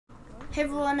Hey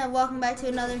everyone, and welcome back to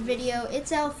another video.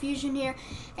 It's Fusion here,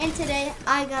 and today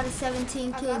I got a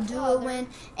 17 kill duo win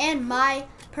and my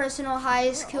personal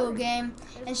highest kill game.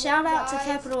 And shout out to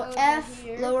capital F,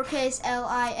 lowercase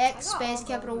Lix, space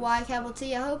capital Y, capital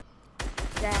T. I hope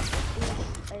that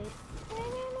is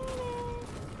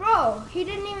bro, he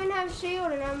didn't even have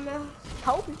shield, and I'm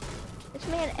hoping this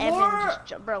man Evan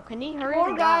just, bro, can he hurry?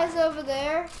 More guys over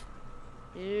there.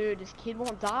 Dude, this kid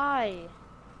won't die.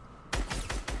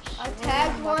 I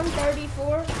tagged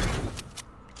 134.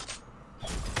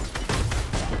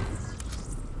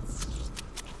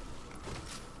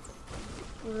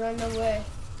 Run away.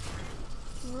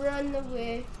 Run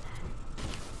away.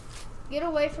 Get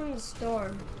away from the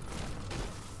storm.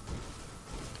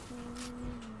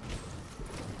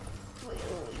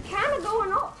 Kind of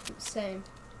going off. Same.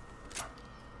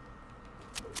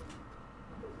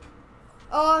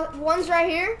 One's right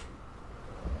here.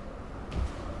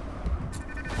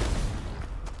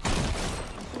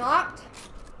 Knocked.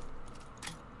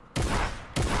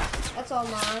 That's all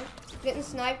mine. Getting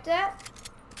sniped at.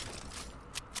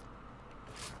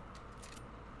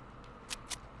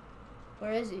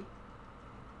 Where is he?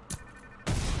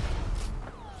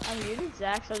 I muted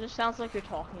Zach, so it just sounds like you're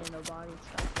talking to nobody and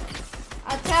stuff.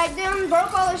 I tagged him,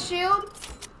 broke all his shield.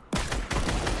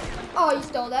 Oh, you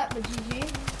stole that, but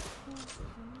GG.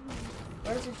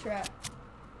 Where's the trap?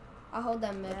 I hold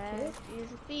that med kit.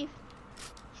 He's a thief.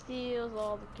 Steals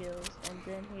all the kills, and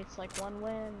then he gets like one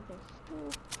win.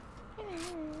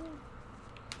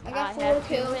 I got 4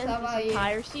 kills. How about you?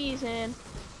 Entire season.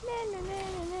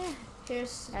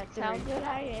 Here's That's how good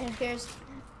I am. Here's.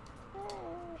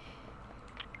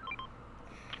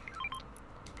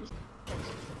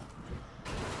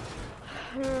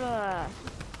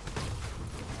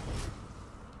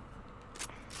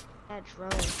 That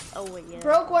drone. Oh wait, yeah.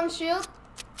 Broke one shield.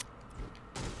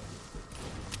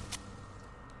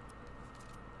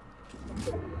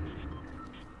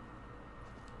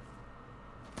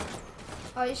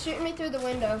 Oh, he's shooting me through the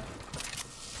window.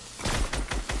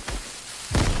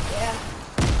 Yeah.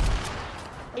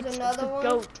 There's another one.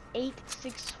 Goat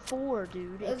 864,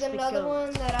 dude. There's another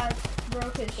one that I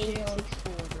broke his shield.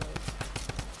 864, bro.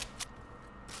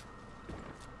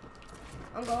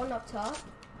 I'm going up top.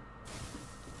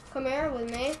 Come here with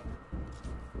me.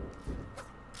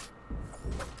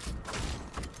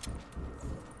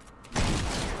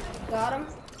 Got him.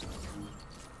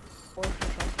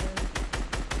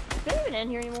 He's not even in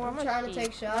here anymore. I'm trying to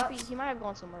take shots. He might have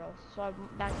gone somewhere else. So I'm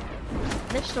back.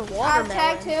 Mr. Watermelon. I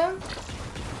tagged him.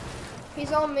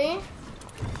 He's on me.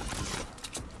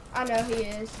 I know he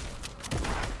is.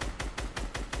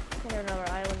 Another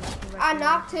island. I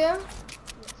knocked him.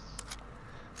 Yes.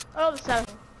 Oh, the 7.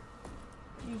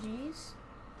 GG's.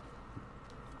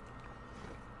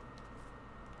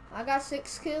 I got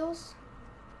 6 kills.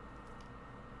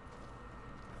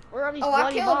 Where are these I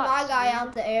bloody killed bots, my guy dude?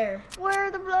 out the air. Where are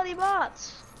the bloody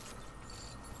bots?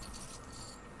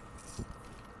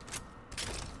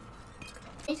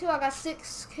 Me too, I got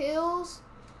 6 kills.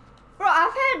 Bro,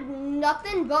 I've had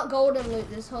nothing but golden loot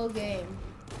this whole game.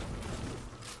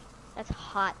 That's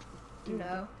hot, dude.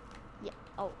 No. Yeah.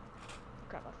 Oh,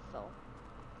 crap, I fell.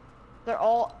 They're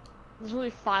all, there's only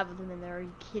 5 of them in there. Are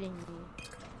you kidding me?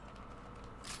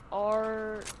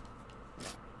 No,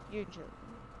 you're joking.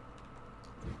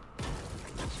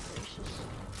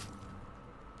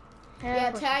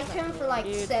 Yeah, I tagged him for like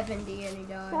dude. 70 and he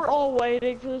died. We're all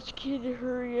waiting for this kid to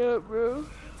hurry up, bro.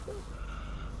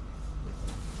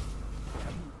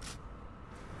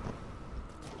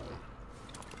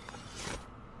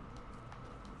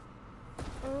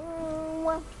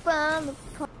 I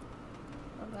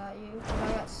got you.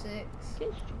 I got 6.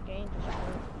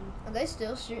 Are they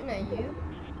still shooting at you?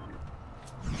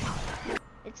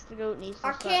 It's the goat needs to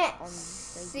I can't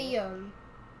see them.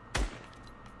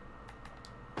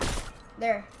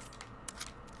 There.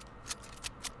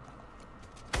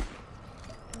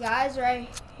 Guys right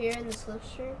here in the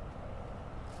slipstream.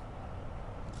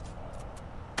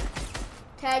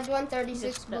 Tagged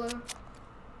 136 blue.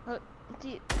 Look,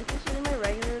 dude, if you're shooting my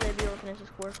regular, they'd be able to finish the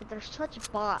score, but they're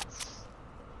such bots.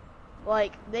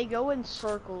 Like, they go in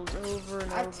circles over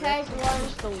and over. I tagged one.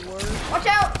 It's the worst. Watch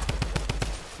out!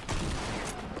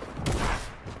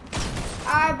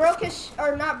 I broke his,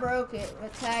 or not broke it,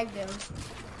 but tagged him.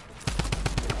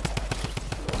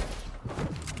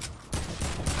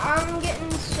 I'm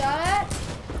getting shot at.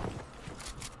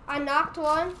 I knocked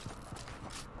one.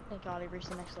 Thank God he reached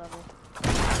the next level.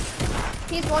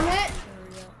 He's 1 hit. There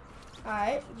we go.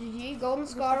 Alright, GG, golden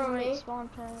scar on me. Spawn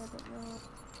pad, but no.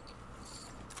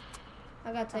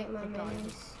 I gotta take my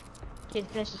minis. Kid,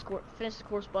 finish the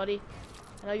course, buddy.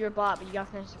 I know you're a bot, but you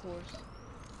gotta finish the course.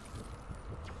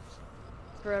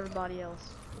 For everybody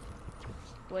else.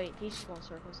 Wait, he's just going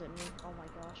circles at me. Oh my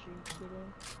gosh, are you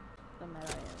kidding? I'm mad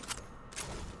I am.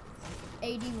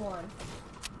 81.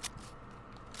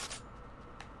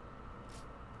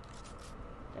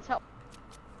 That's how.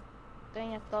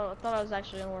 Dang, I thought I was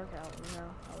actually gonna work out. No,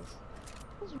 I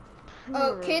was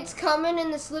Oh, kids coming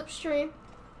in the slipstream.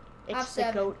 It's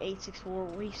the GOAT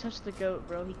 864. He's such the GOAT,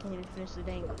 bro. He can't even finish the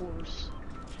dang course.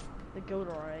 The GOAT,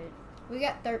 alright. We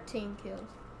got 13 kills.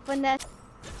 Finesse.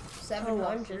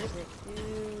 700.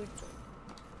 Dude.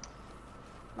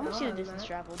 How much is the distance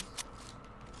traveled?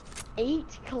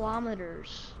 8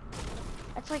 kilometers.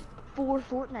 That's like 4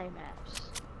 Fortnite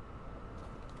maps.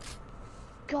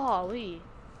 Golly.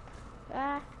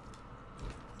 Ah.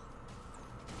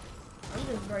 I'm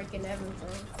just breaking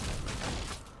everything.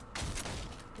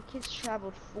 The kid's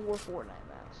traveled 4 Fortnite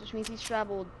maps, which means he's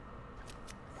traveled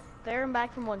there and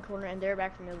back from one corner and there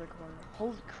back from the other corner.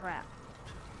 Holy crap.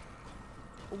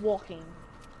 Walking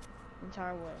the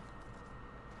entire way.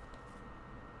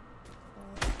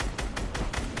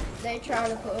 They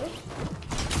trying to push.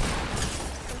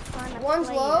 One's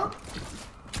low.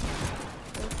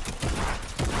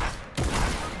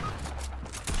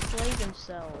 Play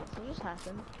themselves. What just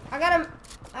happened? I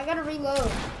gotta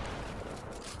reload.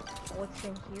 What's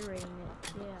in here, ain't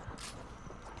it? Yeah.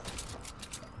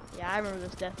 Yeah, I remember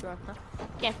this death run. Huh?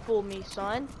 Can't fool me,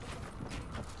 son.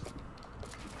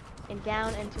 And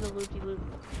down into the loopy-loop.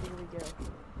 Here we go.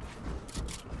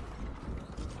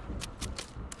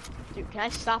 Dude, can I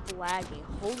stop lagging?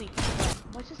 Holy crap.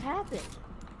 What just happened?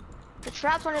 The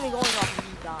traps aren't even going off and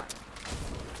you die.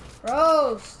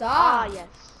 Bro, stop. Ah, yes.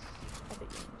 Epic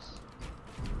games.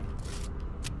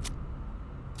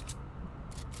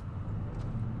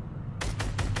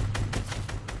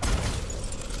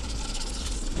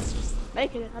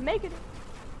 Making it. I'm making it.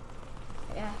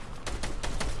 Yeah.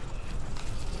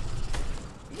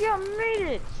 Yeah, I made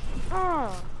it.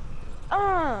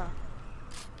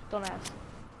 Don't ask.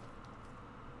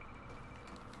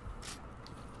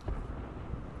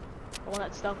 The one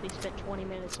that stuff they spent 20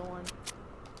 minutes on.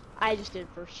 I just did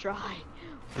first try.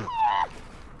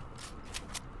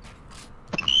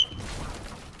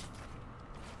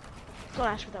 Don't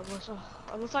ask what that was. Oh,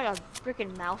 it looks like a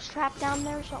freaking mouse trap down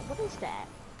there or something. What is that?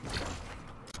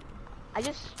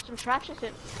 Some traps just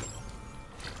hit.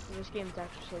 This game's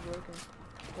actually so broken.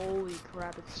 Holy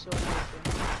crap, it's so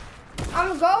broken.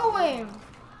 I'm going.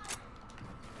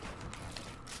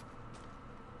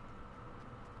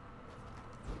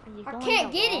 Are you I going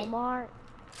can't to get it. Walmart?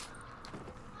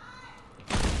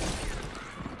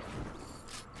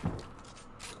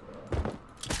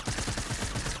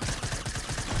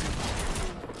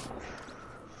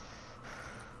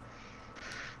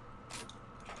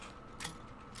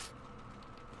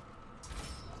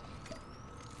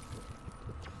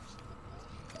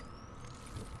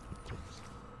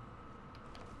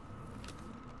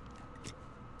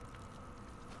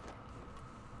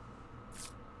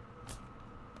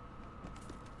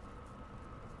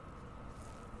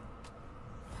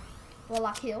 Well,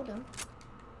 I killed him.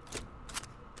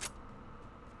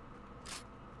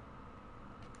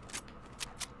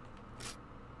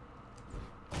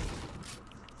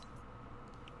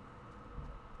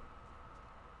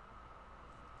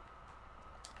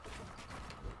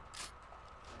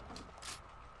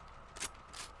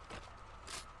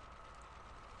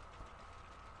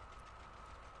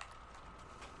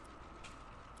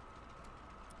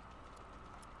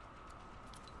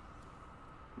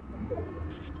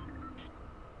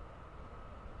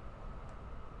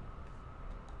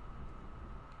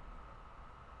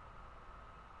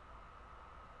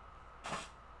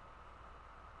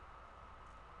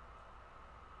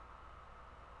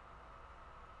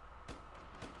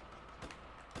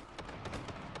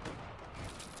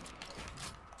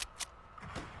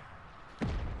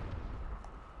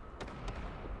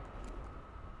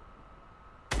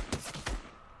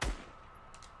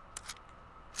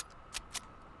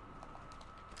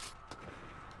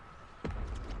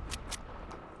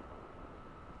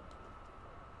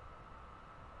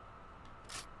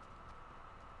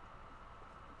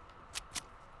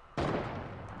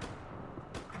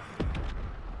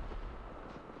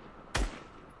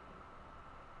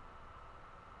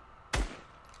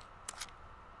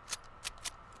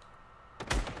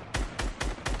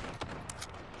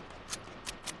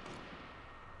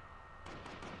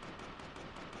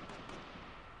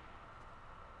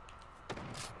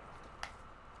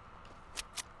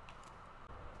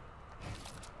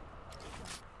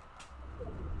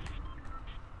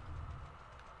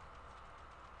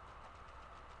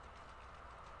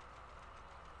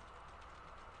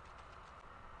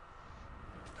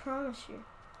 promise you.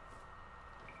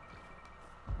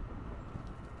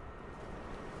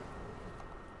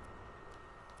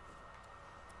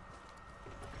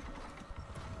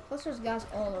 Plus there's guys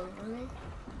all over me.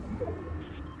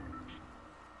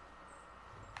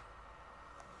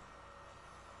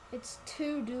 It's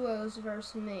 2 duos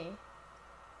versus me.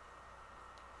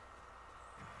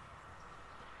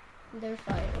 They're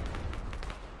fighting.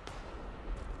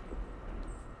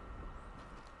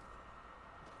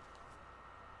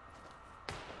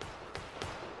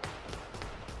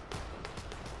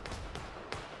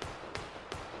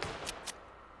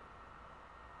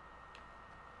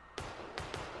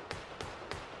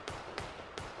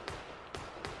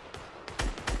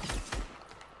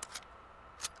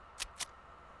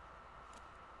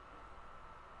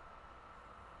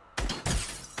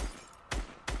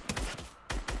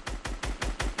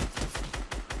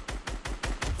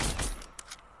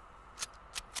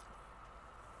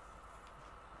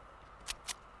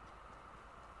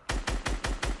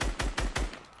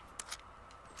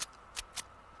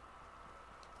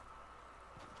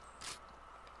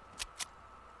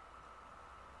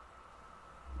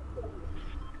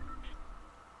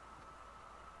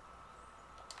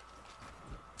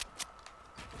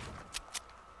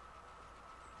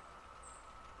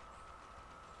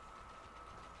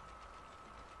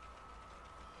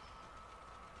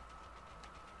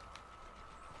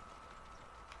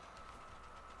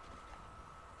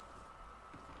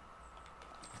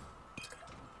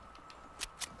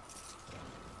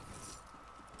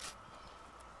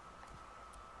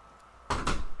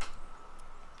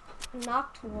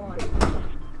 Knocked one.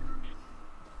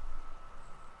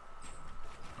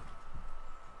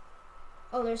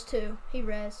 Oh, there's 2. He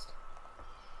rezzed.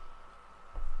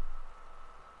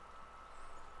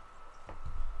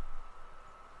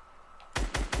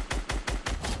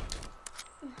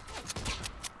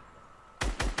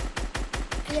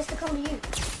 He has to come to you.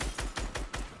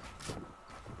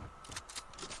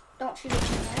 Don't shoot at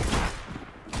me,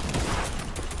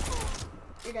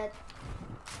 You're dead.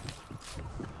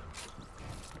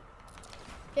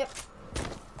 Yep.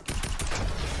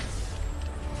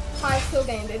 High kill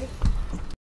game, baby.